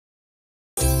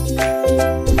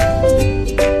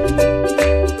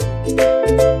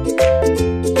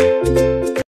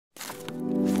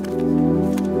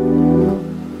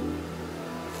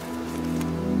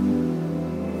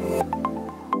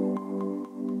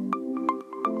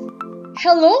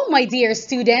Hello, my dear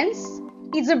students!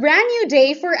 It's a brand new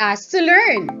day for us to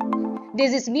learn.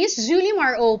 This is Miss Julie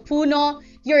Maro Puno,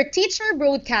 your teacher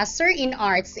broadcaster in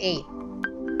Arts 8.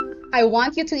 I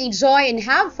want you to enjoy and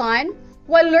have fun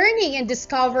while learning and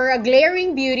discover a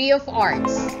glaring beauty of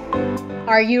arts.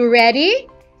 Are you ready?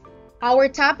 Our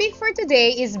topic for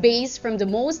today is based from the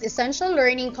most essential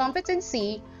learning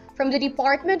competency from the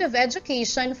Department of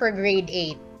Education for Grade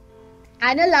 8.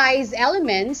 Analyze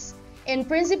elements and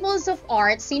principles of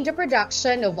arts in the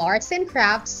production of arts and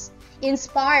crafts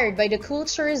inspired by the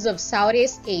cultures of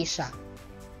Southeast Asia.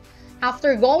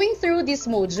 After going through this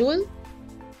module,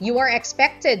 you are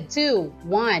expected to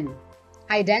 1.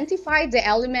 Identify the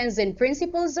elements and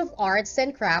principles of arts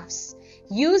and crafts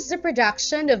used in the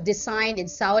production of design in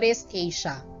Southeast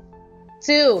Asia.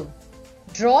 2.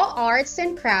 Draw arts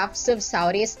and crafts of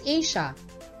Southeast Asia.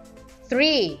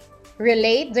 3.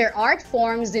 Relate their art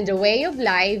forms in the way of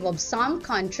life of some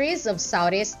countries of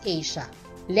Southeast Asia.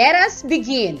 Let us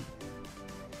begin.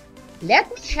 Let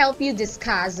me help you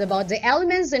discuss about the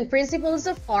elements and principles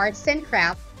of arts and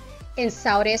crafts in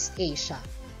Southeast Asia.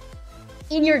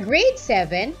 In your grade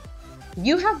 7,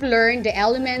 you have learned the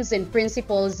elements and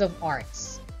principles of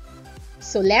arts.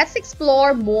 So let's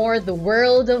explore more the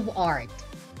world of art.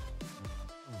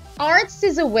 Arts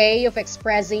is a way of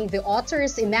expressing the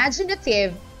author's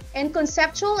imaginative and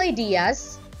conceptual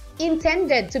ideas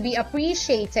intended to be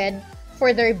appreciated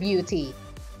for their beauty.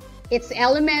 Its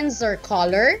elements are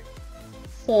color,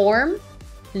 form,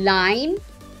 line,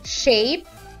 shape,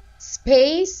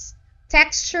 space,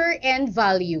 texture, and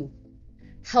value.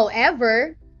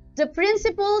 However, the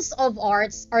principles of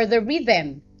arts are the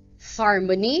rhythm,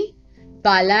 harmony,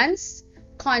 balance,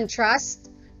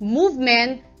 contrast,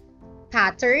 movement,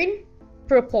 pattern,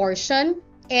 proportion,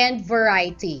 and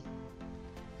variety.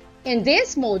 In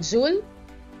this module,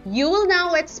 you will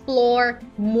now explore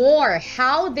more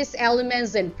how these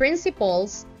elements and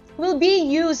principles will be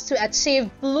used to achieve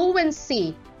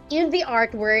fluency in the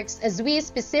artworks as we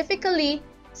specifically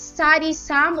study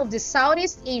some of the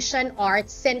Southeast Asian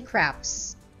arts and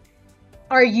crafts.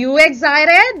 Are you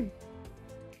excited?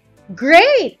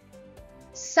 Great!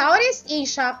 Southeast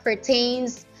Asia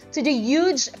pertains to the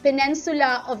huge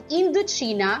peninsula of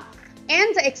Indochina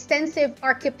and the extensive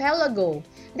archipelago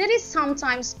that is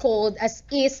sometimes called as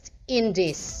East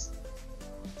Indies.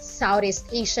 Southeast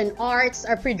Asian arts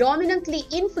are predominantly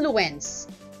influenced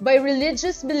by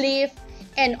religious belief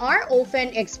and are often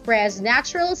express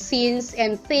natural scenes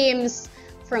and themes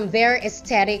from their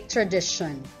aesthetic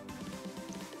tradition.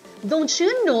 Don't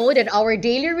you know that our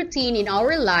daily routine in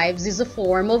our lives is a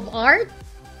form of art?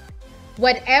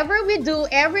 Whatever we do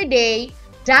every day,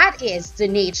 that is the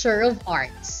nature of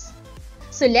arts.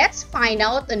 So let's find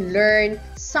out and learn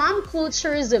some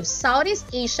cultures of Southeast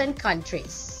Asian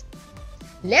countries.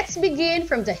 Let's begin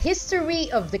from the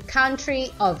history of the country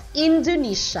of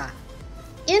Indonesia.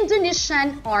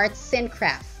 Indonesian arts and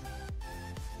crafts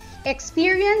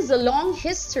experience a long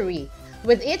history,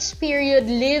 with each period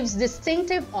lives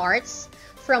distinctive arts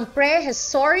from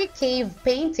prehistoric cave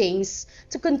paintings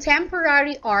to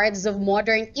contemporary arts of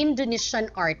modern Indonesian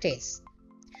artists.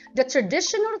 The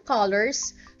traditional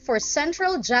colors for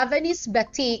Central Javanese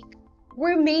batik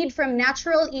were made from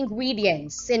natural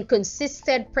ingredients and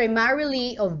consisted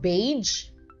primarily of beige,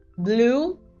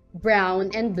 blue, brown,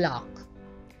 and black.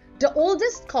 The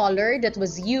oldest color that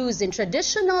was used in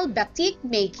traditional batik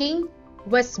making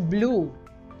was blue.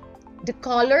 The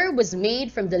color was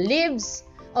made from the leaves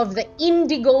of the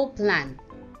indigo plant.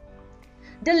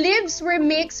 The leaves were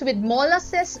mixed with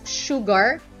molasses,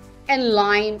 sugar, and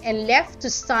lime and left to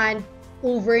stand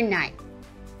overnight.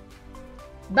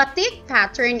 Batik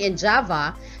pattern in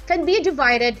Java can be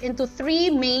divided into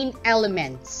 3 main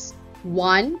elements.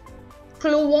 1.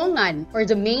 Kluwongan, or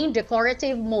the main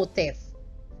decorative motif.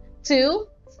 2.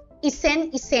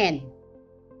 Isen-isen.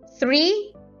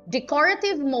 3.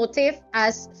 Decorative motif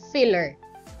as filler.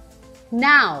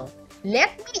 Now,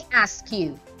 let me ask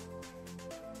you,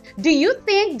 do you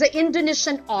think the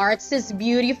Indonesian arts is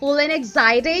beautiful and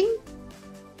exciting?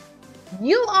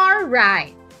 You are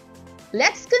right.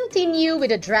 Let's continue with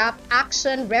the draft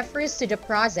action refers to the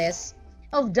process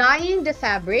of dyeing the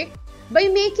fabric by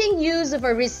making use of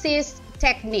a resist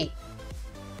technique,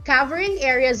 covering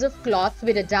areas of cloth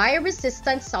with a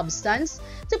dye-resistant substance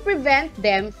to prevent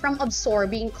them from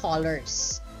absorbing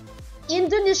colors.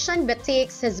 Indonesian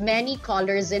batiks has many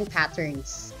colors and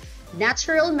patterns.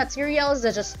 Natural materials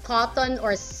such as cotton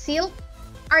or silk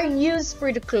are used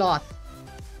for the cloth,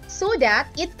 so that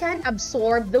it can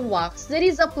absorb the wax that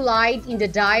is applied in the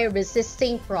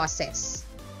dye-resisting process.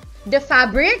 The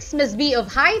fabrics must be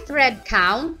of high thread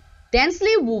count,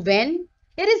 densely woven,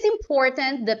 It is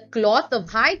important that cloth of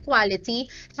high quality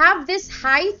have this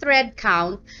high thread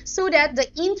count so that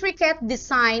the intricate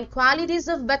design qualities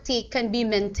of batik can be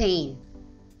maintained.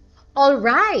 All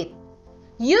right,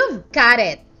 you've got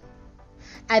it.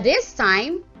 At this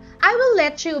time, I will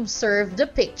let you observe the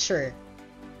picture.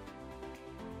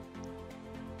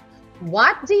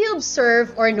 What do you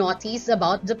observe or notice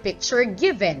about the picture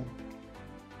given?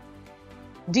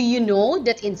 Do you know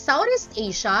that in Southeast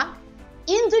Asia,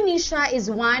 Indonesia is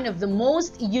one of the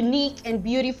most unique and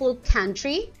beautiful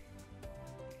countries?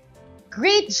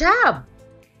 Great job!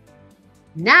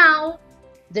 Now,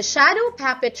 the shadow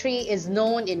puppetry is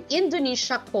known in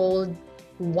Indonesia called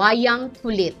wayang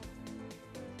kulit.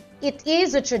 It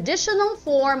is a traditional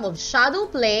form of shadow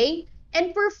play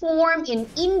and performed in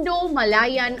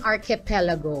Indo-Malayan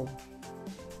archipelago.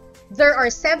 There are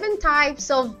 7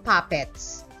 types of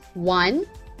puppets. 1.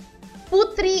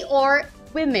 Putri or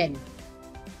women.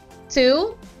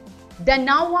 2.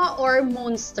 Danawa or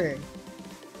monster.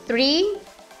 3.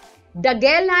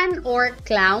 Dagelan or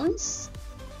clowns.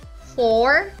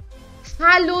 4.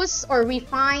 Halus or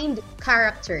refined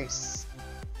characters.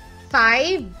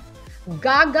 5.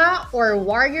 Gaga or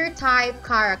warrior type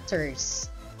characters.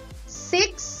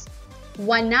 6.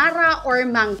 Wanara or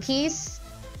monkeys.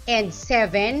 And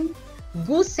 7.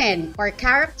 Gusen or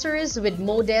characters with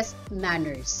modest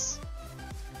manners.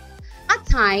 At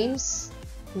times,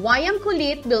 wayang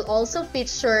kulit will also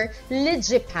feature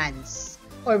lijipans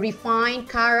or refined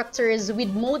characters with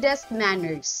modest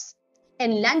manners,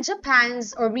 and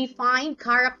lanjapans or refined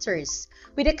characters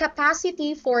with a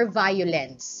capacity for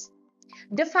violence.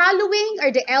 The following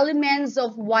are the elements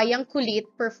of wayang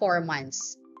kulit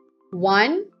performance.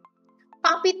 1.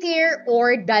 Puppeteer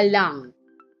or dalang.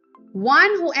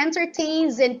 One who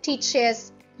entertains and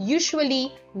teaches,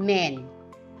 usually men.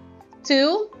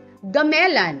 2.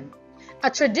 Gamelan, a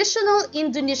traditional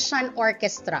Indonesian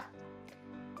orchestra.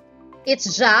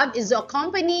 Its job is to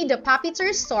accompany the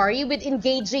puppeteer's story with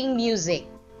engaging music.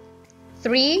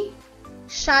 3.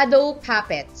 Shadow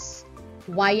puppets,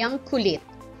 wayang kulit,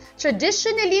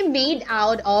 traditionally made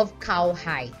out of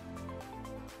cowhide.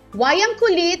 Wayang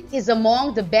kulit is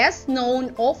among the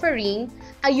best-known, offering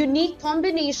a unique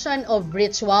combination of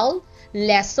ritual,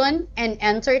 lesson, and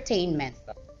entertainment.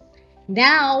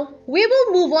 Now, we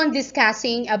will move on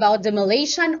discussing about the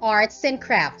Malaysian arts and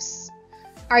crafts.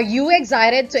 Are you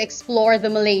excited to explore the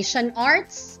Malaysian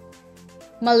arts?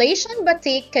 Malaysian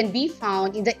batik can be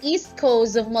found in the east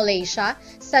coast of Malaysia,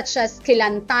 such as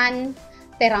Kelantan,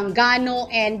 Terengganu,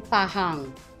 and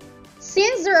Pahang.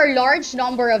 Since there are a large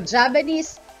number of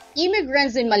Javanese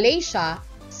immigrants in Malaysia,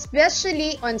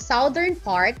 especially on southern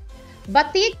part,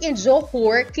 batik in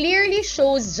Johor clearly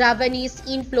shows Javanese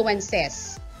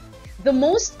influences. The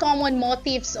most common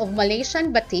motifs of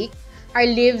Malaysian batik are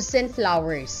leaves and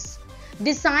flowers.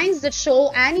 Designs that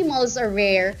show animals are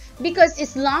rare because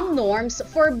Islam norms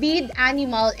forbid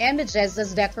animal images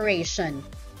as decoration,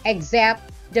 except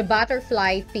the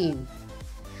butterfly theme.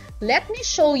 Let me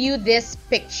show you this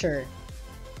picture.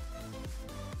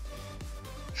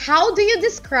 How do you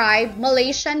describe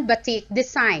Malaysian batik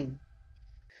design?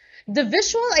 The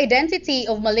visual identity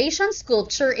of Malaysian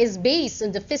sculpture is based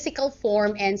on the physical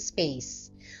form and space.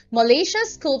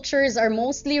 Malaysia's sculptures are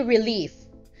mostly relief.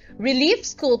 Relief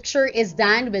sculpture is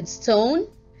done with stone,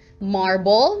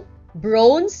 marble,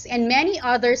 bronze, and many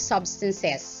other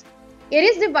substances. It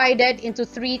is divided into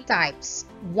 3 types.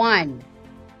 1.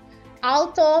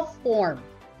 Alto form.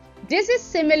 This is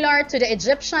similar to the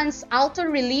Egyptians' alto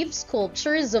relief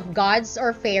sculptures of gods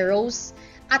or pharaohs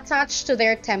attached to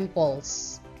their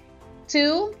temples.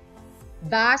 2.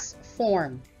 Bas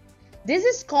form. This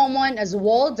is common as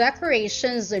wall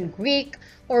decorations in Greek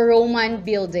or Roman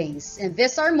buildings, and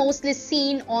these are mostly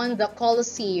seen on the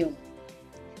Colosseum.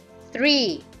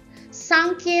 3.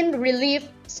 Sunken relief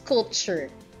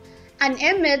sculpture. An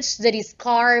image that is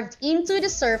carved into the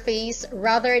surface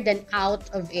rather than out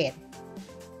of it.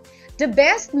 The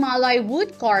best Malay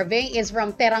wood carving is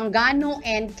from Terengganu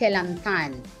and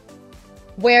Kelantan,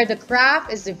 where the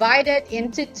craft is divided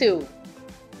into 2.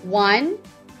 1.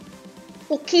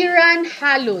 Ukiran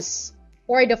halus,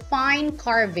 or the fine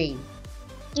carving,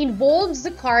 involves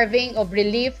the carving of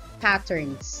relief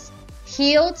patterns,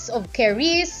 hilts of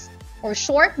keris or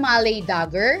short Malay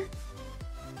dagger,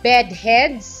 bed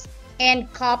heads,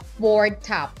 and cupboard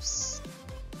tops.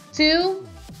 2.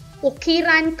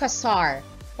 Ukiran kasar,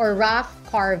 or rough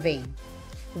carving,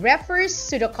 refers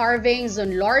to the carvings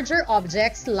on larger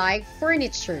objects like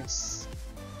furnitures.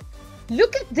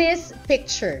 Look at this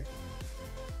picture.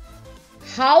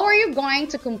 How are you going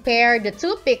to compare the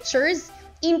 2 pictures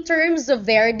in terms of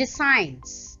their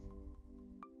designs?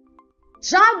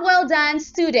 Job well done,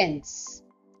 students!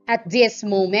 At this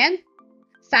moment,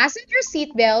 fasten your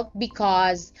seatbelt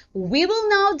because we will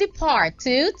now depart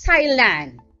to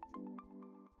Thailand.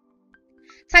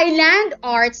 Thailand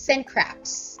Arts and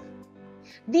Crafts.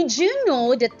 Did you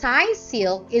know that Thai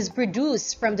silk is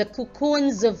produced from the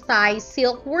cocoons of Thai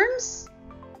silkworms?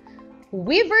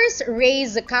 Weavers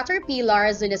raise the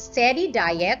caterpillars on a steady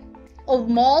diet of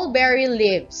mulberry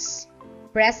leaves.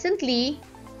 Presently,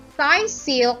 Thai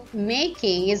silk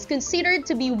making is considered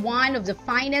to be one of the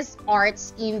finest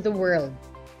arts in the world.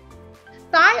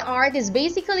 Thai art is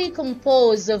basically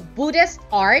composed of Buddhist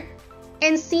art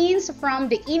and scenes from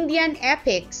the Indian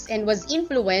epics and was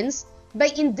influenced by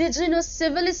indigenous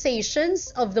civilizations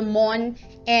of the Mon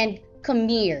and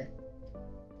Khmer.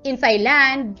 In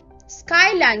Thailand,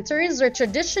 sky lanterns are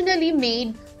traditionally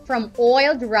made from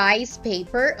oiled rice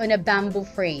paper on a bamboo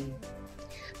frame.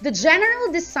 The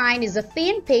general design is a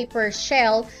thin paper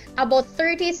shell about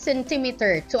 30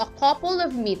 cm to a couple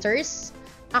of meters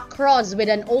across with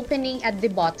an opening at the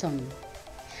bottom.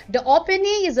 The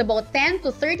opening is about 10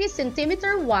 to 30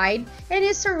 cm wide and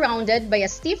is surrounded by a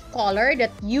stiff collar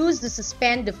that used to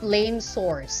suspend the flame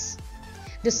source.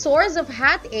 The source of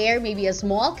hot air may be a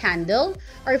small candle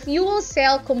or fuel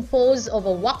cell composed of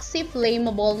a waxy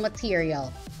flammable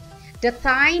material. The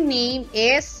Thai name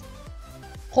is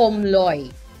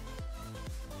Khomloi.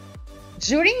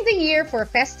 During the year for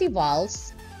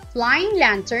festivals, flying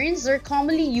lanterns are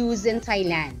commonly used in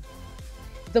Thailand.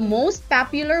 The most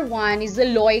popular one is the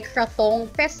Loi Krathong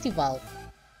Festival,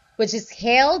 which is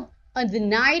held on the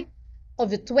night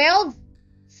of the 12th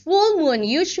full moon,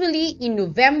 usually in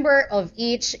November of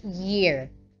each year.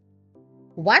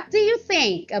 What do you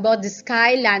think about the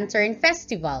Sky Lantern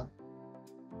Festival?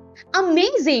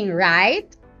 Amazing,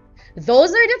 right? Those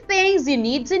are the things you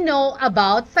need to know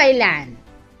about Thailand.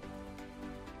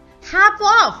 Hop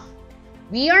off!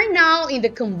 We are now in the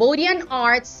Cambodian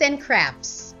arts and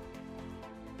crafts.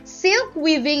 Silk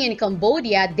weaving in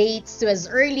Cambodia dates to as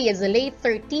early as the late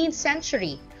 13th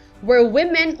century, where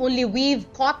women only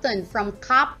weave cotton from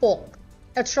kapok,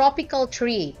 a tropical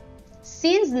tree,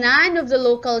 since none of the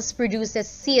locals produces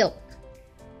silk.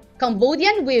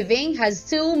 Cambodian weaving has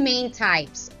two main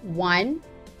types. One,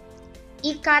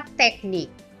 ikat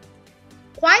technique.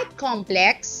 Quite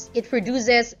complex, it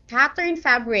produces pattern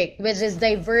fabric which is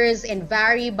diverse and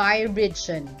vary by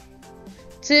region.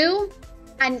 Two,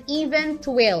 uneven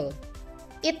twill.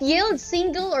 It yields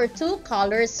single or two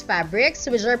colors fabrics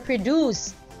which are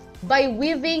produced by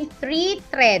weaving 3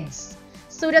 threads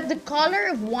so that the color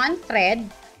of one thread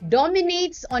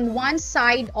dominates on one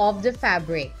side of the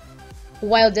fabric,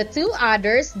 while the two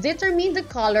others determine the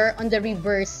color on the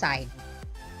reverse side.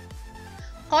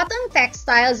 Cotton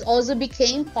textiles also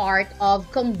became part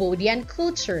of Cambodian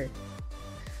culture.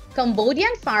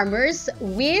 Cambodian farmers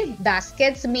weave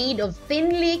baskets made of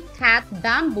thinly cut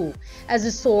bamboo as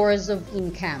a source of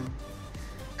income.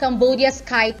 Cambodia's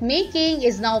kite making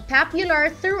is now popular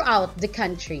throughout the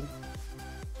country.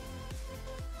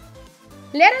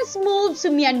 Let us move to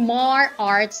Myanmar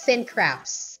arts and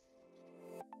crafts.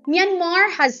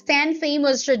 Myanmar has 10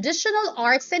 famous traditional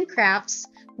arts and crafts,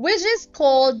 which is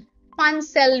called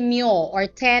Panselmyo or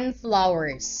 10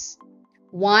 flowers.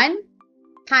 1.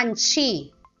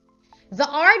 Panchi. The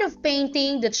art of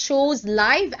painting that shows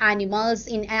live animals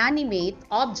in animate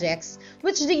objects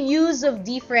with the use of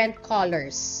different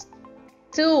colors.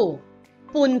 2.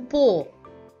 Punpo.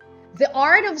 The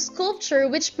art of sculpture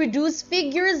which produces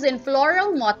figures and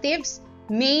floral motifs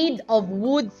made of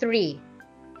wood tree.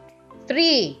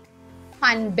 3.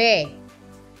 Panbe.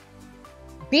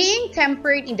 Being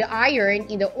tempered in the iron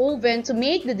in the oven to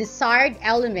make the desired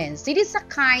elements. It is a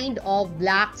kind of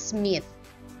blacksmith.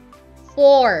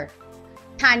 4.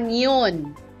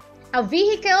 Tanyon, a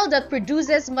vehicle that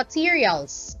produces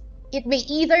materials. It may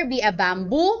either be a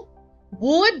bamboo,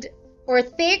 wood, or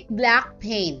thick black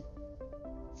paint.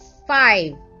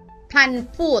 5.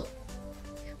 Panput,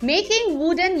 making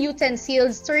wooden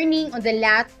utensils turning on the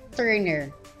lathe turner.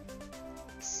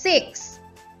 6.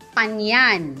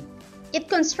 Panyan, it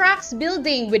constructs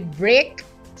building with brick,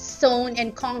 stone,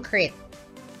 and concrete.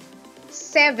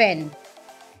 7.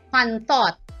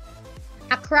 Pantot,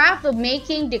 a craft of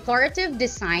making decorative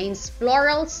designs,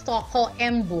 floral stucco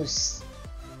embus.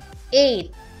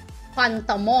 8.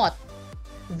 Pantamot,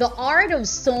 the art of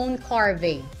stone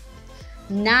carving.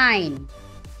 9.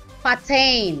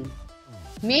 Patain,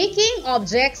 making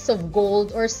objects of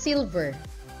gold or silver.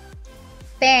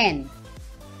 10.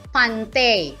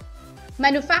 Pante,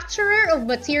 manufacturer of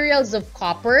materials of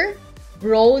copper,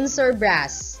 bronze, or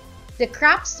brass. The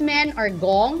craftsmen are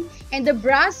gong and the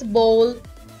brass bowl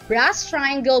brass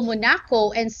triangle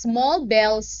Monaco, and small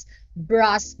bells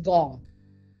brass gong.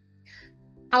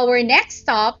 Our next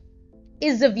stop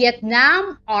is the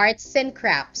Vietnam arts and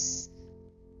crafts.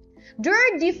 There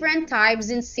are different types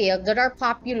in silk that are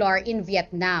popular in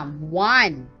Vietnam.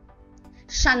 1.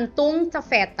 Shantung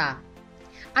Taffeta,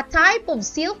 a type of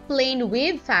silk plain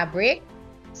weave fabric,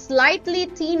 slightly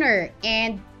thinner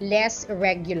and less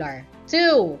irregular.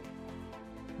 2.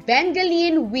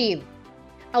 Bengaline weave,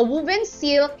 a woven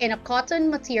silk and a cotton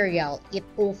material. It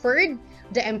offered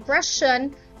the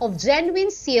impression of genuine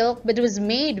silk but was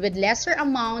made with lesser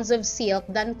amounts of silk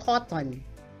than cotton.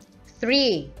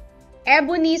 3.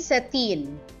 Ebony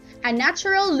satin, a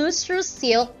natural lustrous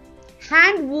silk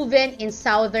hand-woven in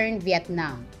southern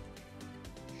Vietnam.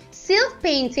 Silk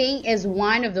painting is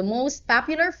one of the most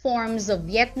popular forms of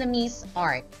Vietnamese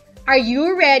art. Are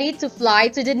you ready to fly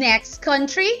to the next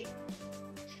country?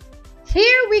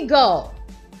 Here we go!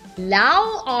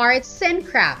 Lao arts and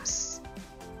crafts.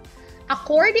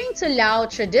 According to Lao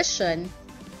tradition,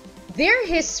 their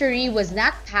history was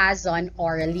not passed on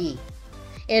orally.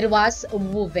 It was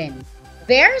woven.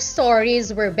 Their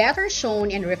stories were better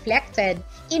shown and reflected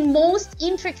in most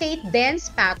intricate dense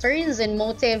patterns and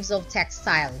motifs of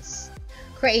textiles.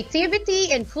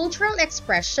 Creativity and cultural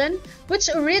expression, which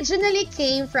originally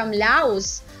came from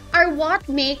Laos, are what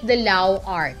make the Lao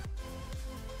art.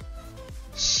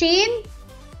 Shin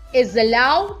is the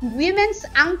Lao women's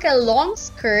ankle-long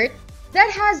skirt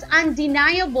that has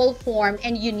undeniable form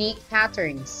and unique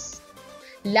patterns.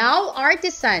 Lao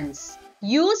artisans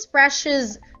use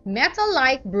precious metal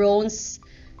like bronze,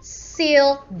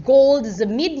 silk, gold as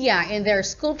media in their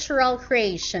sculptural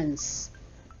creations.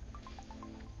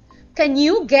 Can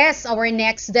you guess our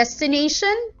next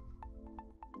destination?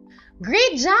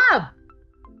 Great job!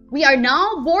 We are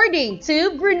now boarding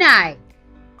to Brunei.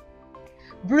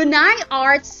 Brunei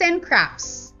arts and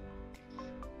crafts.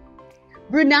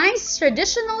 Brunei's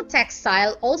traditional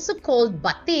textile, also called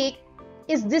batik,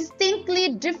 is distinctly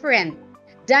different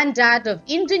than that of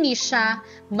Indonesia,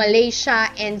 Malaysia,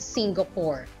 and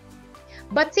Singapore.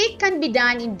 Batik can be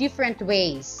done in different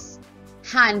ways: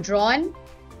 hand-drawn,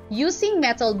 using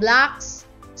metal blocks,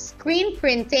 screen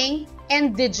printing,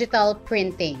 and digital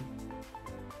printing.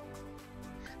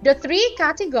 The three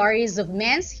categories of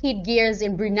men's headgears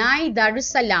in Brunei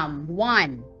Darussalam.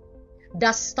 1.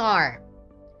 Dastar,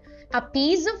 a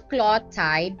piece of cloth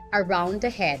tied around the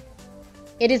head.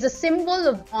 It is a symbol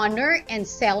of honor and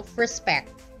self-respect.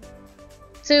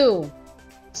 2.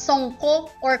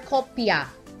 Songkok or kopya,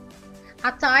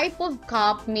 a type of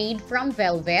cup made from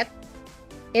velvet.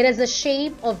 It has a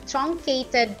shape of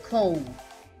truncated cone.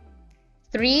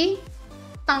 3.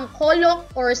 Tangkolok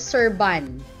or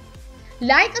serban,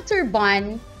 like a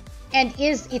turban and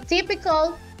is a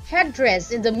typical headdress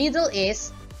in the Middle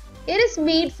East. It is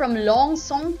made from long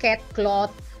songket cloth,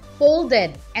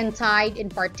 folded and tied in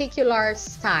particular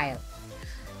style.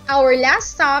 Our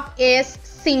last stop is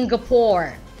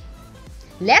Singapore.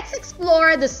 Let's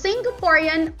explore the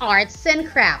Singaporean arts and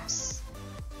crafts.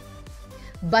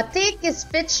 Batik is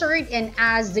featured in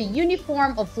as the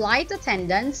uniform of flight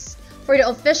attendants for the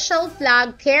official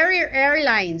flag carrier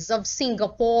airlines of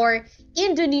Singapore,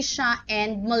 Indonesia,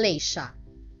 and Malaysia.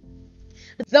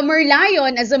 The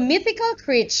merlion, as a mythical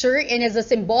creature and as a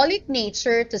symbolic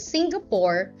nature to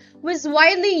Singapore, was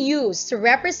widely used to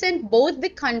represent both the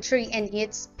country and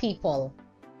its people.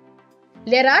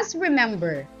 Let us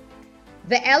remember,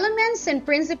 the elements and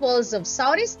principles of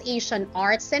Southeast Asian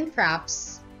arts and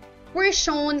crafts were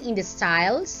shown in the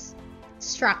styles,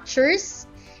 structures,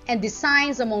 and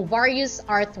designs among various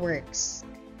artworks.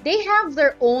 They have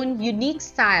their own unique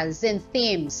styles and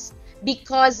themes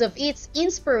because of its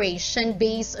inspiration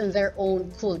based on their own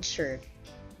culture.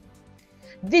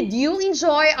 Did you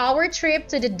enjoy our trip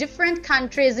to the different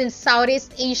countries in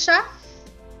Southeast Asia?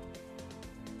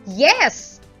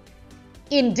 Yes!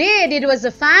 Indeed, it was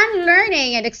a fun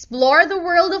learning and explore the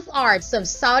world of arts of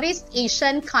Southeast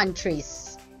Asian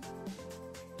countries.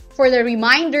 For the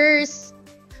reminders,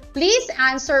 please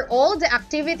answer all the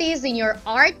activities in your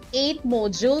Art 8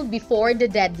 module before the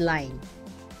deadline.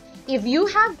 If you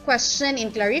have question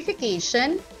and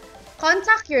clarification,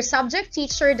 contact your subject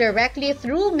teacher directly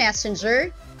through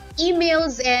Messenger,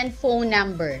 emails, and phone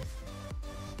number.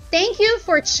 Thank you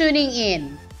for tuning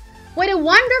in. What a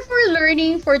wonderful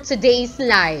learning for today's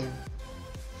live.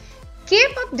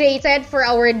 Keep updated for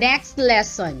our next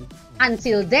lesson.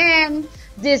 Until then,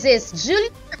 this is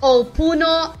Julie O.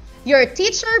 Puno, your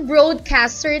teacher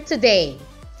broadcaster today,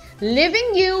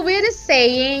 leaving you with a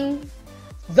saying,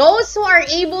 those who are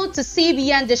able to see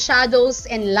beyond the shadows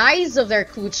and lies of their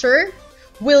culture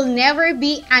will never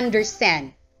be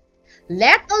understand.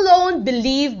 Let alone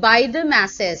believe by the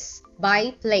masses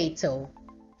by Plato.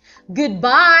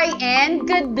 Goodbye and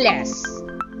God bless.